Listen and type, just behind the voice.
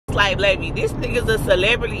Like, baby, this nigga's a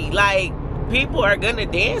celebrity. Like, people are gonna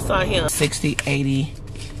dance on him. 60, 80,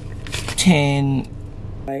 10.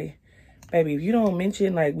 Like, baby, if you don't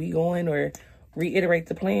mention, like, we going or reiterate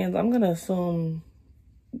the plans, I'm gonna assume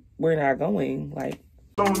we're not going. Like,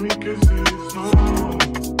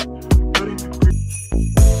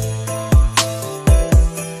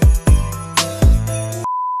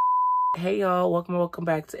 hey y'all, welcome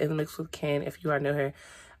back to Inthemixwithken. If you are new here,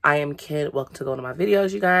 I am Ken. Welcome to one of my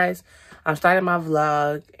videos, you guys. I'm starting my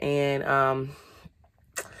vlog, and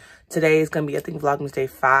today is gonna be, I think, Vlogmas day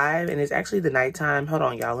 5, and it's actually the nighttime. Hold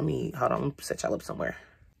on, y'all. Let me set y'all up somewhere.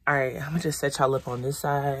 All right, I'm gonna just set y'all up on this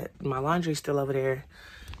side. My laundry's still over there.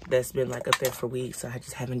 That's been like up there for weeks, so I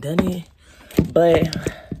just haven't done it. But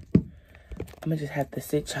I'm gonna just have to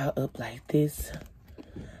sit y'all up like this.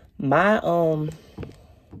 My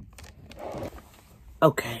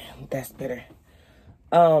okay, that's better.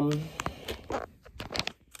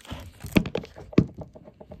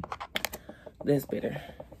 That's better.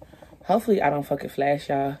 Hopefully I don't fucking flash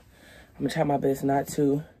y'all. I'm gonna try my best not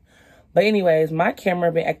to. But anyways, my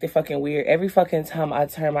camera been acting fucking weird. Every fucking time I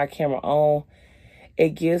turn my camera on, it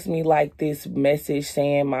gives me like this message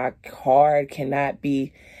saying my card cannot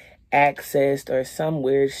be accessed or some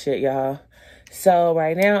weird shit, y'all. So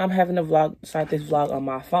right now I'm having to start this vlog on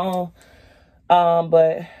my phone.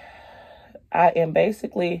 But I am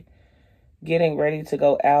basically getting ready to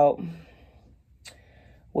go out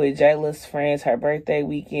with Jayla's friends, her birthday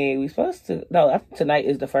weekend. Tonight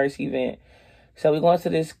is the first event. So we're going to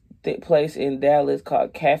this place in Dallas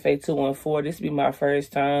called Cafe 214. This will be my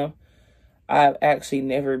first time. I've actually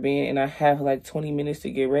never been, and I have like 20 minutes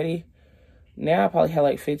to get ready. Now I probably have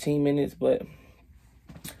like 15 minutes, but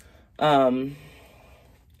I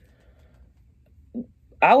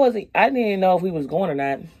didn't know if we was going or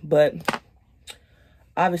not, but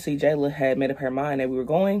obviously Jayla had made up her mind that we were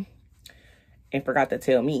going and forgot to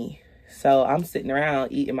tell me. So I'm sitting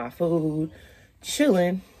around eating my food,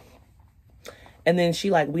 chilling. And then she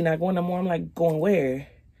like, we not going no more. I'm like, going where?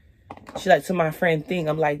 She like, to my friend thing.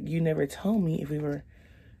 I'm like, you never told me if we were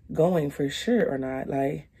going for sure or not.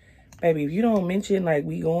 Like, baby, if you don't mention like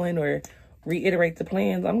we going or reiterate the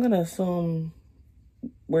plans, I'm gonna assume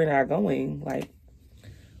we're not going. Like,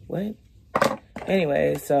 what?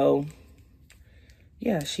 Anyway, so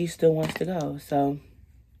yeah, she still wants to go. So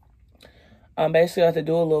basically I have to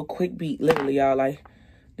do a little quick beat, literally, y'all. Like,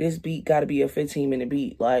 this beat gotta be a 15-minute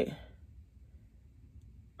beat. Like,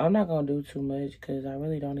 I'm not gonna do too much because I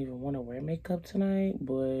really don't even want to wear makeup tonight,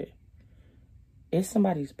 but it's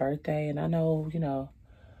somebody's birthday, and I know, you know,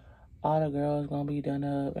 all the girls gonna be done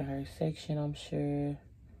up in her section, I'm sure.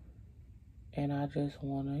 And I just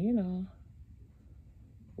wanna, you know,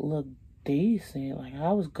 look decent. Like,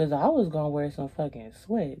 I was gonna wear some fucking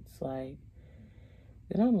sweats. Like,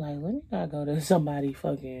 and I'm like, let me not go to somebody's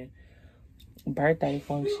fucking birthday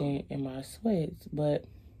function in my sweats. But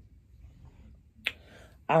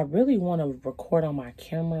I really want to record on my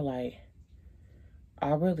camera. Like, I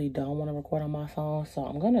really don't want to record on my phone. So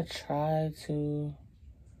I'm going to try to.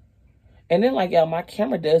 And then, like, y'all, my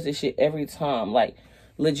camera does this shit every time. Like,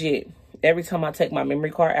 legit. Every time I take my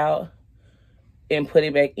memory card out and put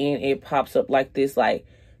it back in, it pops up like this, like,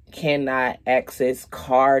 cannot access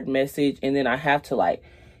card message. And then I have to, like,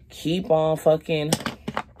 keep on fucking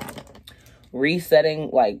resetting,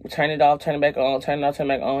 like, turn it off, turn it back on, turn it off, turn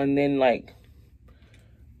it back on. And then, like,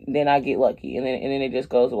 then I get lucky. And then it just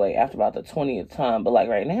goes away after about the 20th time. But, like,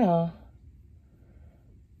 right now,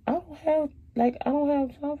 I don't have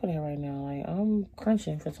time for that right now. Like, I'm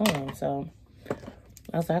crunching for time. So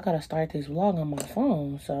I was like, I gotta start this vlog on my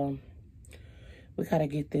phone. So we gotta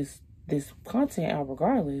get this content out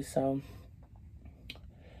regardless. So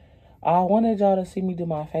I wanted y'all to see me do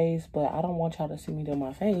my face, but I don't want y'all to see me do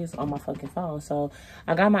my face on my fucking phone. So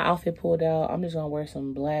I got my outfit pulled out. I'm just gonna wear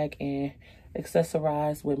some black and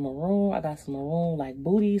accessorize with maroon. I got some maroon like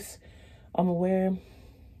booties I'm gonna wear.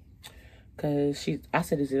 Cause I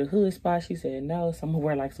said, is it a hood spot? She said no. So I'm gonna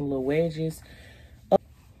wear like some little wedges. But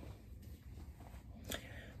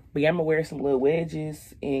yeah, I'm gonna wear some little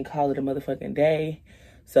wedges and call it a motherfucking day.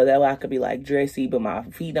 So that way I could be like dressy, but my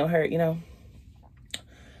feet don't hurt, you know?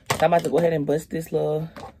 So I'm about to go ahead and bust this little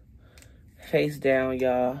face down,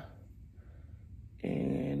 y'all.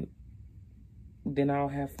 And then I'll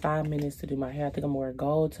have 5 minutes to do my hair. I think I'm gonna wear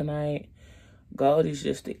gold tonight. Gold is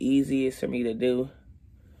just the easiest for me to do.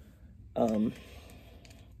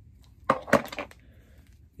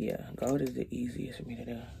 Yeah, gold is the easiest for me to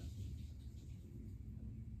do.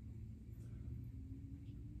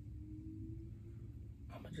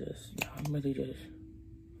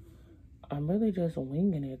 I'm really just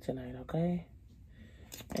winging it tonight, okay?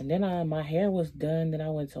 And then my hair was done. Then I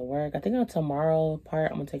went to work. I think on tomorrow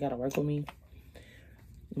part, I'm gonna take out to work with me.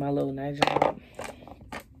 My little night job.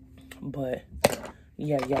 But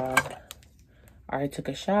yeah, y'all. I already took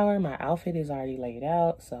a shower. My outfit is already laid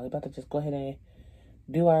out. So we're about to just go ahead and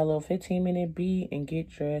do our little 15-minute beat and get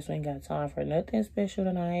dressed. We ain't got time for nothing special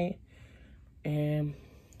tonight. And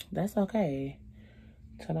that's okay.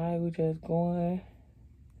 Tonight we just going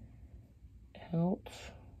out.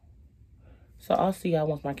 So I'll see y'all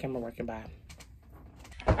once my camera working. Bye.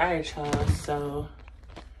 Alright, y'all. So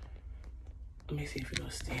let me see if it'll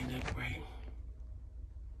stand up right.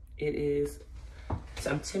 It is,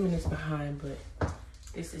 so I'm 10 minutes behind, but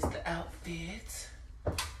this is the outfit.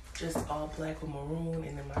 Just all black with maroon,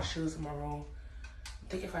 and then my shoes are maroon. I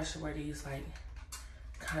think if I should wear these like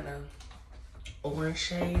kind of orange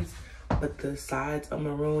shades, but the sides are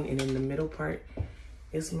maroon, and then the middle part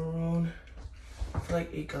is maroon. I feel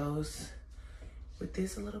like it goes with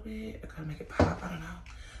this a little bit. I gotta make it pop. I don't know.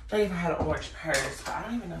 I feel like if I had an orange purse, but I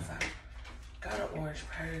don't even know if I got an orange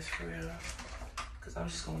purse for real. Cause I'm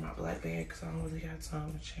just going with my black bag because I don't really got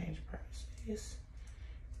time to change purses.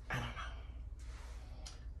 I don't know.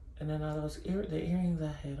 And then all those the earrings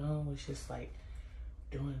I had on was just like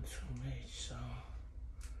doing too much. So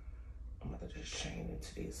I'm about to just change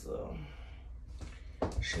into these little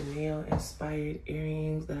Chanel inspired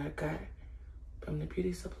earrings that I got from the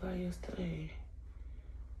beauty supply yesterday.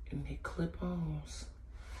 And they clip-ons,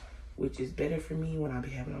 which is better for me when I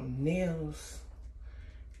be having on nails.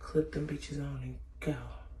 Clip them bitches on and go.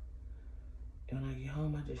 And when I get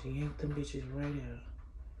home, I just yank them bitches right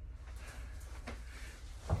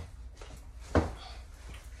out.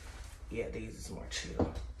 Yeah, these is more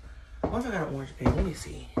chill. What if I got an orange bag? Let me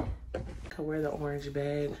see. I can wear the orange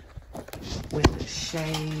bag with the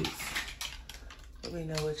shades. Let me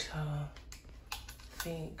know what y'all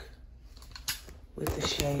think with the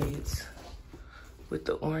shades, with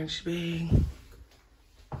the orange bag,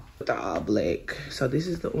 with the all black. So this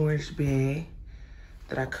is the orange bag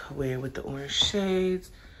that I could wear with the orange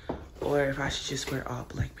shades, or if I should just wear all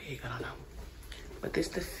black bag, I don't know. But this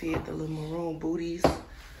the fit, the little maroon booties.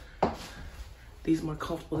 These are more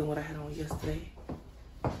comfortable than what I had on yesterday.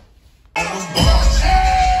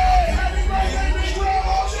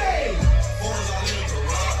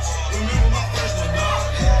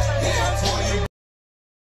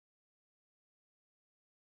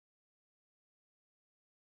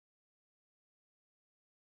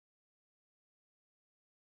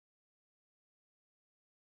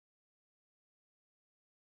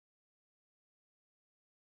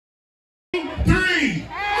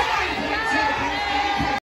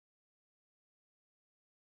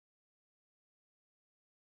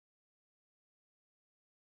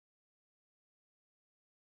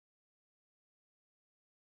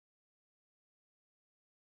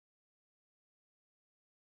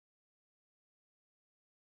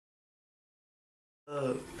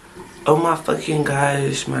 Oh my fucking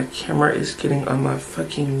gosh, my camera is getting on my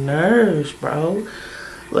fucking nerves, bro.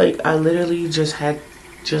 Like, I literally just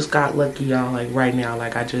got lucky, y'all. Like, right now,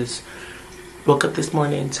 like, I just woke up this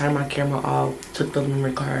morning, turned my camera off, took the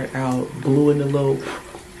memory card out, blew in the little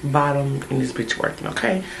bottom, and this bitch working,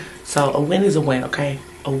 okay? So, a win is a win, okay?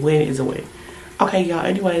 A win is a win. Okay, y'all,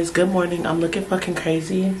 anyways, good morning. I'm looking fucking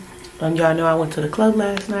crazy. Y'all know I went to the club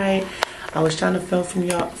last night. I was trying to film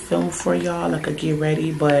for y'all, like a get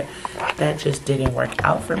ready, but that just didn't work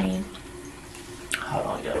out for me. Hold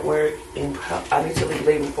on, y'all, work. And I need to be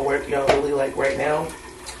leaving for work, y'all, really, like, right now.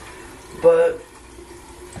 But,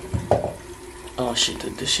 oh shit,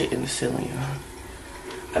 the shit in the ceiling, y'all.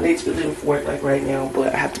 I need to be leaving for work, like, right now,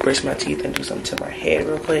 but I have to brush my teeth and do something to my head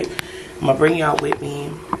real quick. I'm gonna bring y'all with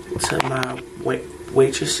me to my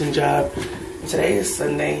waitressing job. Today is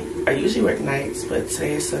Sunday. I usually work nights, but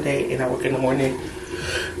today is Sunday and I work in the morning.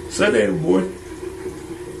 Sunday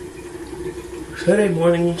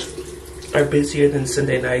mornings are busier than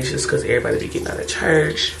Sunday nights just because everybody be getting out of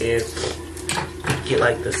church and get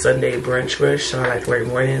like the Sunday brunch rush. So I like to work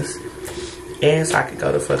mornings. And so I can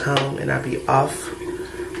go the fuck home and I'll be off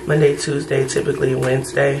Monday, Tuesday, typically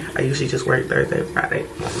Wednesday. I usually just work Thursday, Friday.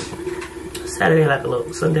 Saturday like a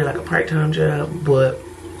little, Sunday like a part-time job, but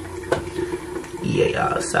yeah,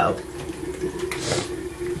 y'all, so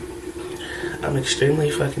I'm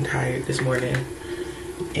extremely fucking tired this morning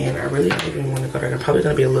and I really don't even want to go there. I'm probably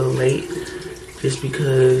gonna be a little late just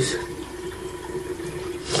because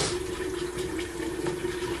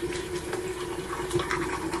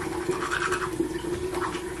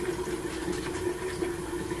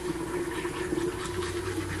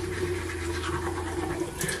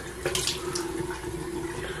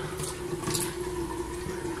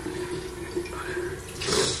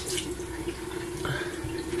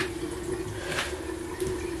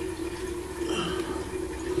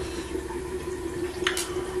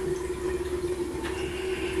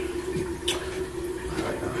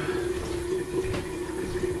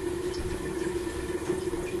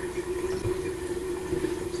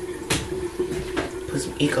put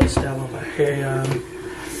some Eco Style on my hair, y'all.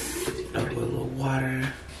 With a little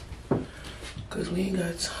water. Because we ain't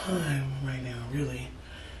got time right now, really.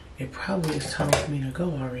 It probably is time for me to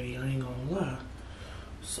go already, I ain't gonna lie.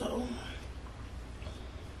 So,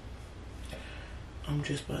 I'm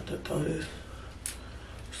just about to throw this,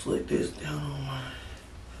 slick this down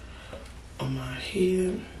on my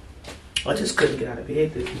head. I just couldn't get out of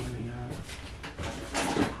bed this morning, y'all.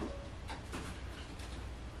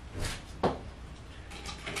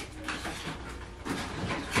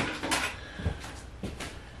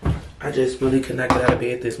 I just really could not get out of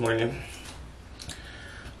bed this morning.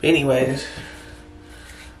 But anyways,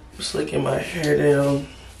 I'm slicking my hair down.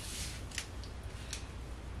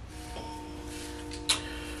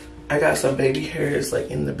 I got some baby hairs like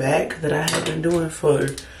in the back that I have been doing for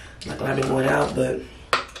like when I've been going out, but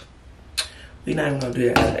we not even gonna do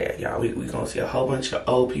that today, y'all. We gonna see a whole bunch of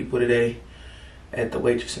old people today at the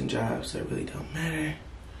Waitress and jobs. That really don't matter.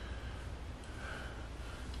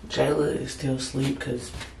 Jayla is still asleep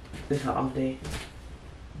because it's her off day.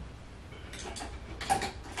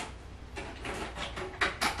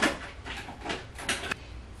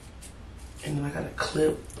 And then I got a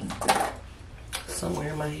clip somewhere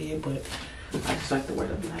in my head, but I just like to wear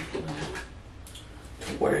the black one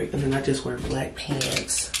to work. And then I just wear black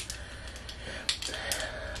pants.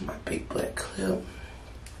 My big black clip.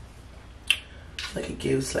 Like it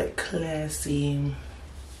gives like classy,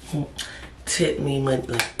 tip me money,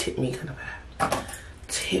 like tip me kind of vibe.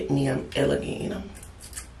 Tip me, I'm elegant, you know.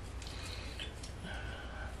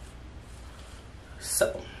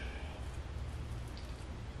 So.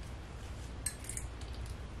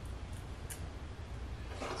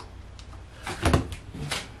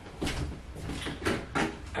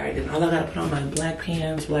 Alright, then all I gotta put on my black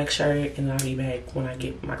pants, black shirt, and I'll be back when I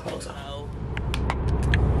get my clothes on.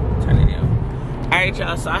 Turn it down. Alright,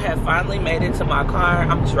 y'all, so I have finally made it to my car.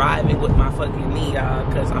 I'm driving with my fucking knee, y'all,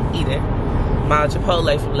 because I'm eating my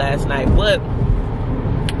Chipotle from last night. But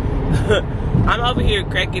I'm over here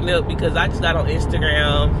cracking up because I just got on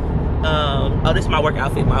Instagram. Oh, this is my work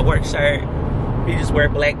outfit, my work shirt. You just wear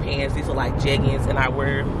black pants. These are like jeggings, and I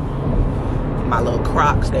wear my little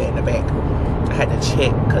Crocs there in the back. I had to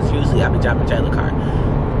check because usually I be driving Jayla's car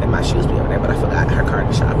and my shoes be over there, but I forgot her car in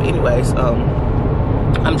the shop. But anyways,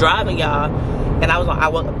 I'm driving, y'all, and I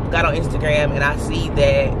got on Instagram and I see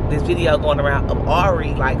that this video going around of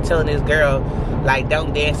Ari like telling this girl like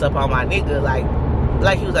don't dance up on my nigga,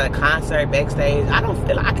 like he was at a concert backstage. I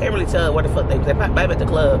can't really tell where the fuck they was at, maybe at the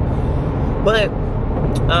club, but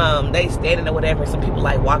they standing or whatever. Some people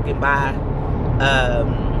like walking by.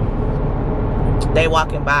 They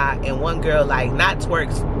walking by and one girl like not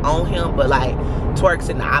twerks on him but like twerks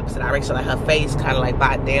in the opposite direction, like her face kind of like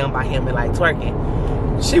bowed down by him and like twerking.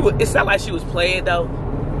 It sounded like she was playing though,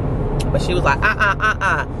 but she was like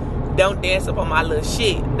don't dance up on my little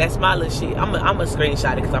shit. That's my little shit. I'm a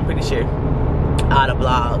screenshot it because I'm pretty sure all the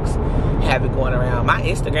blogs have it going around. My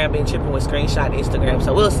Instagram been tripping with screenshot Instagram,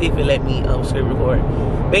 so we'll see if it let me screen record.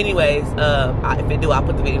 But anyways, if it do, I'll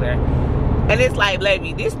put the video there. And it's like,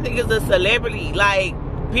 baby, this nigga's a celebrity. Like,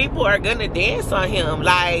 people are gonna dance on him.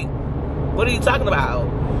 Like, what are you talking about?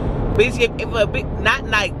 Bitch, if a big, not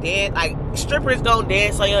like dance, like strippers gonna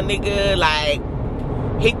dance on your nigga. Like,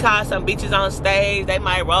 he caught some bitches on stage. They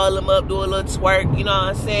might roll him up, do a little twerk. You know what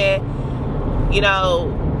I'm saying? You know,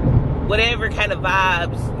 whatever kind of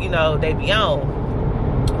vibes, you know, they be on.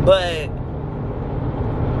 But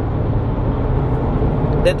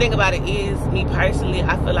the thing about it is, me personally,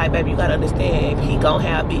 I feel like, baby, you gotta understand, if he gonna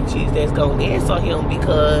have bitches that's gonna dance on him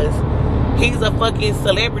because he's a fucking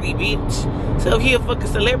celebrity, bitch. So if he a fucking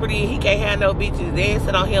celebrity and he can't have no bitches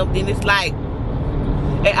dancing on him, then it's like,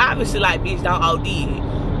 and obviously, like, bitch, don't OD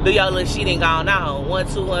it. Do your little shit and gone on. 1,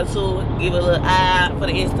 2, 1, 2, give a little eye for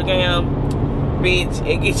the Instagram, bitch,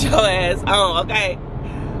 and get your ass on, okay?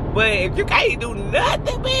 But if you can't do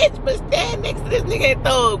nothing, bitch, but stand next to this nigga and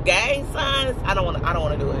throw gang signs, I don't wanna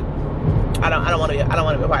do it. I don't wanna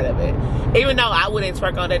be a part of it. Even though I wouldn't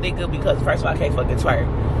twerk on that nigga because first of all I can't fucking twerk.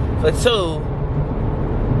 For two,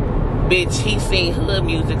 bitch, he sing hood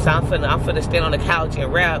music, so I'm finna stand on the couch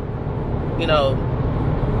and rap, you know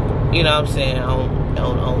what I'm saying, on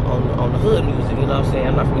the hood music, you know what I'm saying?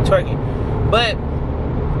 I'm not gonna be twerking. But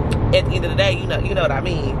at the end of the day, you know what I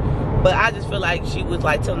mean. But I just feel like she was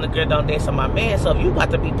like telling the girl don't dance on my man. So if you about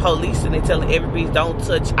to be policing and telling everybody don't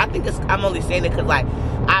touch, I think I'm only saying it because like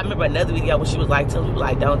I remember another video where she was like telling people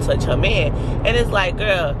like don't touch her man, and it's like,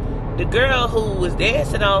 girl, the girl who was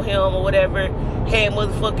dancing on him or whatever had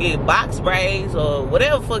motherfucking box braids or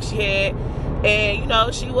whatever fuck she had, and you know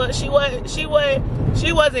she wasn't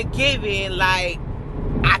giving like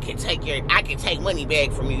I can take money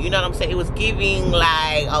back from you. You know what I'm saying? It was giving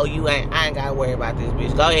like, oh, I ain't gotta worry about this,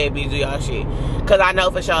 bitch. Go ahead, bitch, do y'all shit. Cause I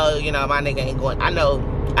know for sure, you know, my nigga ain't going. I know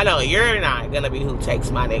you're not gonna be who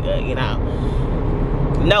takes my nigga, you know.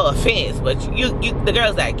 No offense, but the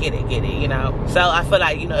girls that get it, you know. So I feel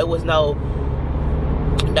like, you know, it was no,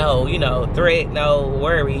 you know, threat, no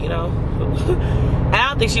worry, you know. I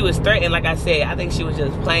don't think she was threatened, like I said. I think she was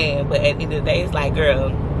just playing. But at the end of the day, it's like,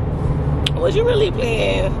 girl, was you really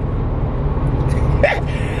playing?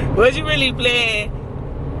 Was you really playing?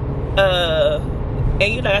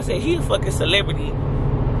 And you know, like I said, he a fucking celebrity.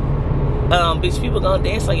 Bitch, people gonna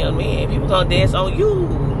dance on your man. People gonna dance on you.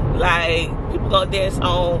 Like, people gonna dance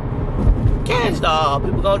on Cash Doll.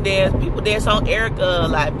 People dance on Erica.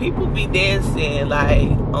 Like, people be dancing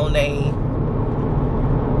like on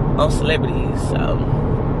celebrities. So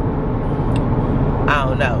I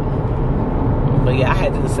don't know. But yeah, I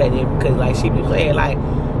had to say that because like she be playing like,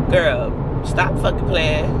 girl, stop fucking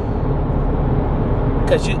playing.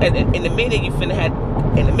 Cause you in the minute you finna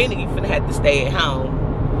have to stay at home.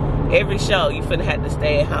 Every show you finna have to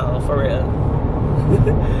stay at home for real.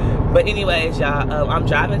 But anyways, y'all, I'm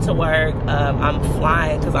driving to work. I'm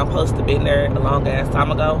flying because I'm supposed to be there a long ass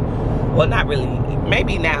time ago. Well, not really.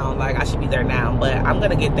 Maybe now. Like, I should be there now. But I'm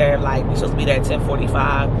going to get there, like, we're supposed to be there at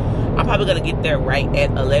 10:45. I'm probably going to get there right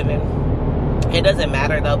at 11. It doesn't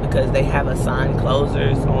matter, though, because they have assigned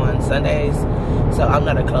closers on Sundays. So I'm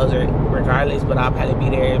not a closer regardless, but I'll probably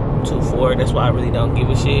be there 2-4. That's why I really don't give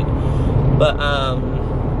a shit. But,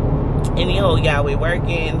 anyhow, yeah, we're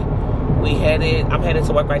working. I'm headed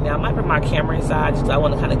to work right now. I might bring my camera inside just because I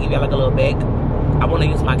want to kind of give y'all like a little back. I want to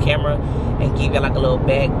use my camera and give y'all like a little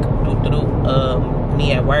back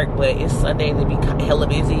me at work. But it's Sunday and it be hella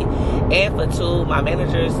busy. And for two, my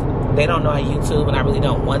managers, they don't know I YouTube, and I really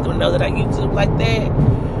don't want them to know that I YouTube like that.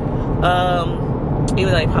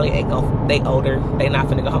 Even though they probably ain't gonna, they older. They not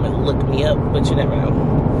finna go home and look me up, but you never know.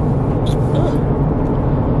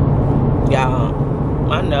 Y'all,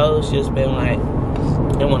 my nose just been like,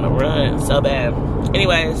 they want to run so bad.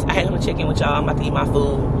 Anyways, I had some chicken with y'all. I'm about to eat my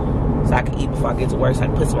food so I can eat before I get to work, so I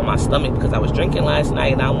can put some on my stomach because I was drinking last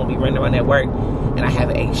night and I don't want to be running around at work and I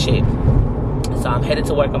haven't ate shit. So I'm headed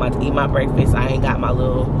to work. I'm about to eat my breakfast. I ain't got my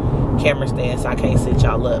little camera stand, so I can't sit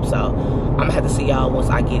y'all up. So I'm gonna have to see y'all once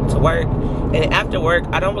I get to work. And after work,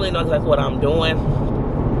 I don't really know exactly what I'm doing.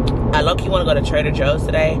 I low-key want to go to Trader Joe's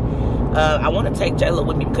today. I want to take Jayla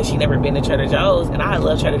with me because she never been to Trader Joe's, and I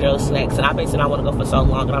love Trader Joe's snacks, and I've been saying I want to go for so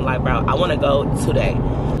long, and I'm like, bro, I want to go today.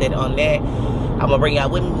 Then on that, I'm gonna bring y'all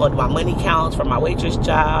with me on my money counts for my waitress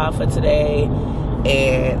job for today.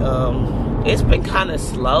 And it's been kind of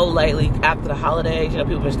slow lately after the holidays. You know,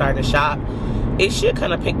 people been starting to shop. It should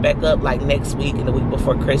kind of pick back up like next week and the week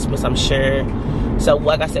before Christmas, I'm sure. So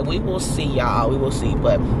like I said, we will see, y'all. We will see,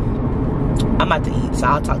 but I'm about to eat, so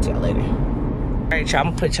I'll talk to y'all later. All right, y'all, I'm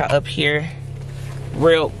gonna put y'all up here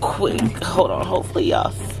real quick. Hold on, hopefully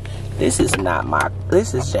y'all, this is not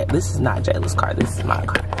Jayla's car, this is my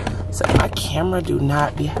car. So my camera do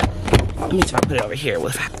not be, let me try to put it over here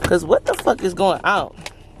with, because what the fuck is going on?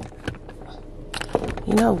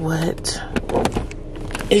 You know what?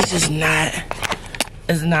 It's just not,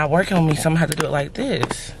 it's not working on me, so I'm gonna have to do it like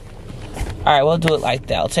this. All right, we'll do it like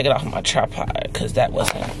that. I'll take it off my tripod, because that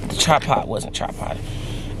wasn't, the tripod wasn't tripod.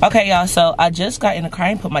 Okay, y'all, so I just got in the car. I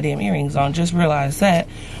didn't put my damn earrings on, just realized that.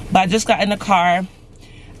 But I just got in the car.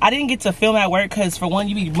 I didn't get to film at work because, for one,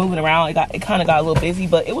 you be moving around. It kind of got a little busy,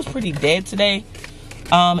 but it was pretty dead today.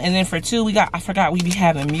 And then for two, I forgot we be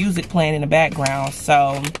having music playing in the background.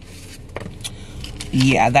 So,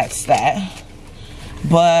 yeah, that's that.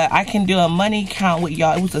 But I can do a money count with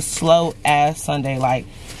y'all. It was a slow-ass Sunday. Like,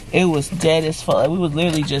 it was dead as fuck. We was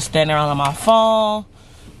literally just standing around on my phone.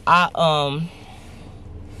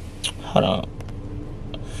 Hold on.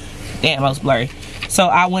 Damn, I was blurry. So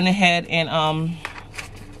I went ahead and I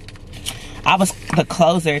was the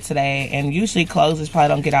closer today, and usually closers probably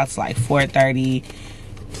don't get out to like 4:30,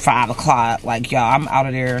 5 o'clock. Like, y'all, I'm out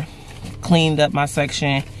of there, cleaned up my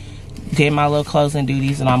section, did my little closing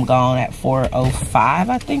duties, and I'm gone at 4:05,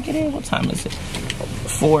 I think it is. What time is it?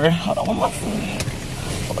 4. Hold on, one more.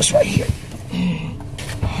 Oh, it's right here.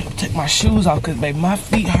 I'll take my shoes off because, baby, my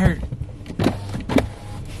feet hurt.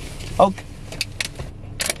 Okay.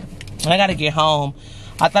 I gotta get home.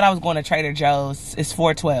 I thought I was going to Trader Joe's. It's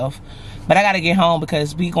 4:12. But I gotta get home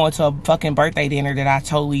because we going to a fucking birthday dinner that I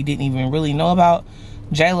totally didn't even really know about.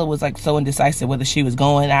 Jayla was like so indecisive whether she was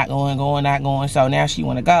going, not going, going, not going. So now she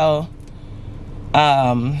wanna go.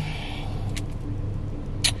 Now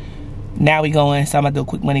we going, so I'm gonna do a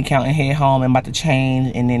quick money count and head home. I'm about to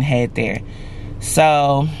change and then head there.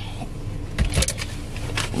 So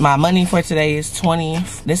My money for today is 20.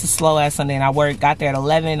 This is slow ass Sunday and I got there at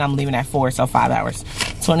 11. I'm leaving at 4, so 5 hours.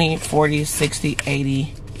 20, 40, 60,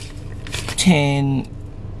 80, 10,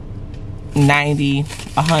 90,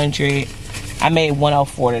 100. I made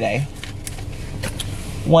 104 today.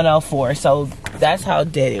 104. So that's how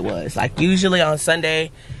dead it was. Like usually on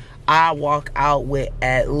Sunday, I walk out with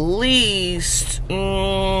at least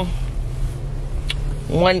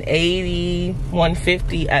 180,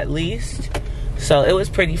 150 at least. So it was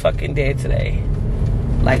pretty fucking dead today.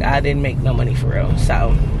 Like I didn't make no money for real.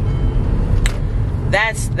 So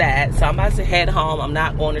that's that. So I'm about to head home. I'm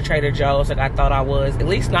not going to Trader Joe's like I thought I was, at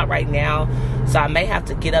least not right now. So I may have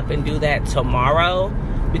to get up and do that tomorrow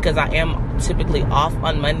because I am typically off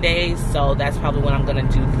on Mondays. So that's probably when I'm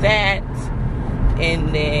gonna do that. And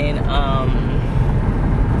then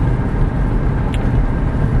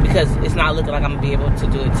because it's not looking like I'm gonna be able to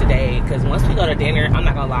do it today, because once we go to dinner, I'm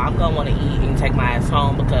not gonna lie, I'm gonna want to eat and take my ass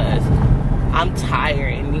home because I'm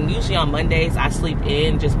tired. And usually on Mondays I sleep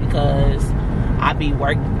in just because I be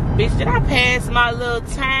working. Bitch, did I pass my little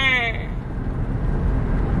turn?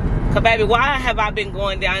 Cause baby, why have I been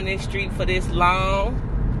going down this street for this long?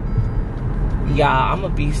 Y'all, I'm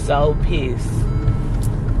gonna be so pissed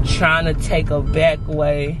trying to take a back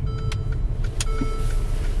way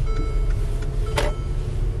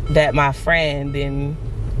that my friend and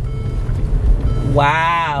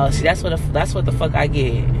wow, see that's what the fuck I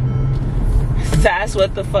get. That's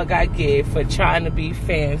what the fuck I get for trying to be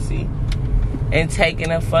fancy and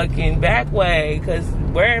taking a fucking back way. Cause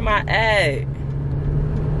where am I at?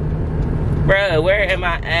 Bruh, where am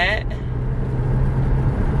I at?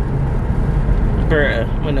 Bruh,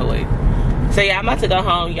 I'm annoyed. So yeah, I'm about to go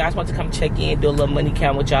home. You guys want to come check in, do a little money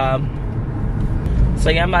count with y'all. So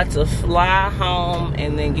yeah, I'm about to fly home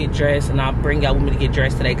and then get dressed, and I'll bring y'all with me to get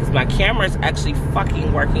dressed today because my camera's actually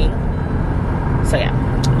fucking working. So yeah,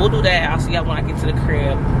 we'll do that. I'll see y'all when I get to the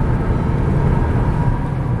crib.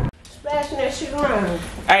 Splashing that shit around.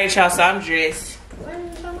 Alright y'all, so I'm dressed.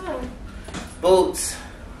 Boots.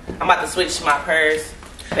 I'm about to switch my purse.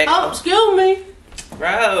 Back oh, excuse me.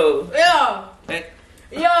 Bro. Yeah. Back.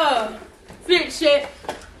 Yeah. Fit check.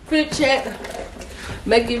 Fit check.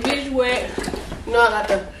 Make your bitch wet. You know, like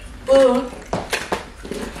the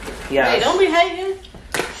Yeah. Hey, don't be hating.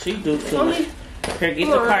 She do too much. Here, get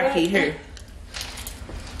the car key here.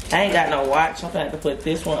 I ain't got no watch. I'm gonna have to put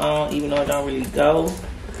this one on, even though it don't really go.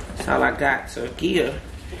 That's all I got to give.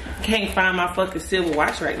 Can't find my fucking silver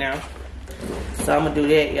watch right now. So I'm gonna do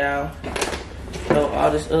that, y'all. Throw all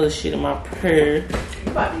this other shit in my purse.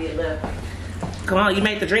 You about to get left. Come on, you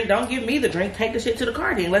make the drink. Don't give me the drink. Take the shit to the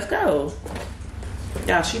car then. Let's go.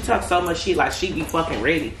 Y'all, she talks so much shit like she be fucking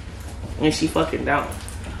ready. And she fucking don't.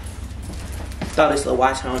 Throw this little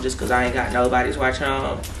watch on just because I ain't got nobody's watch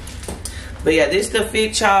on. But yeah, this the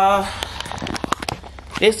fit, y'all.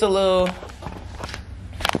 This the little...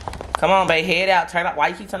 Come on, babe. Head out. Turn up. Why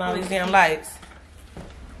you keep turning all these damn lights?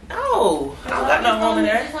 No. I don't got no room in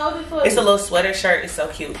there. It's a little sweater shirt. It's so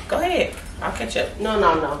cute. Go ahead. I'll catch up.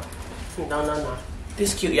 No.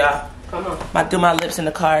 This cute, y'all. Come on. I do my lips in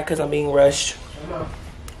the car because I'm being rushed. Come on.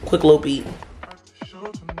 Quick little beat.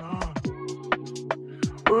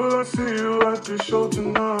 Will I see you at the show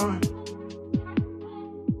tonight?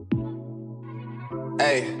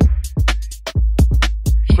 Hey.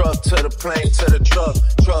 Truck to the plane, to the truck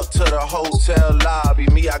to the hotel lobby.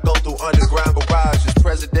 Me, I go through underground garages,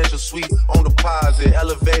 presidential suite on deposit,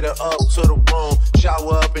 elevator up to the room,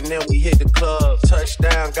 shower up and then we hit the club.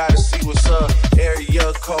 Touchdown, gotta see what's up.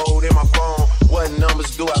 Area code in my phone. What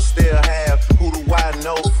numbers do I still have? Who do I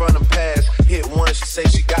know from the past? Hit one, she say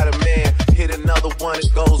she got a man. Hit another one,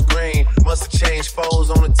 it goes green. Must have changed foes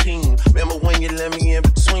on the team. Remember when you let me in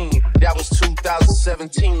between? That was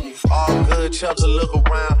 2017. All good, chuck a look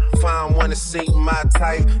around. Find one to see my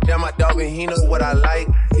type. Damn, my dog and he know what I like.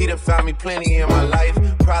 He done found me plenty in my life.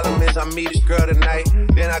 Problem is I meet a girl tonight,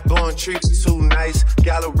 then I go and treat her too nice.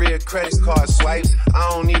 Galleria credit card swipes. I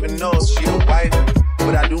don't even know if she a wife,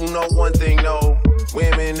 but I do know one thing, no.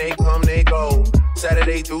 Women, they come, they go.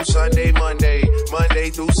 Saturday through Sunday, Monday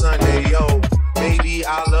through Sunday, yo. Maybe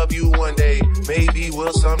I'll love you one day. Maybe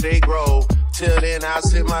we'll someday grow. Till then, I'll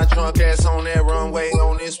sit my drunk ass on that runway,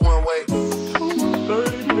 on this one way.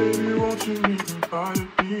 2:30, baby, won't you meet me by the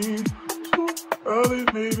beam? Too early,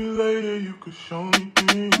 maybe later, you could show me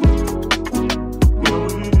things.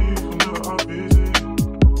 What it is whenever I visit.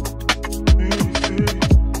 Maybe city,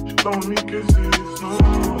 she don't need kisses, no.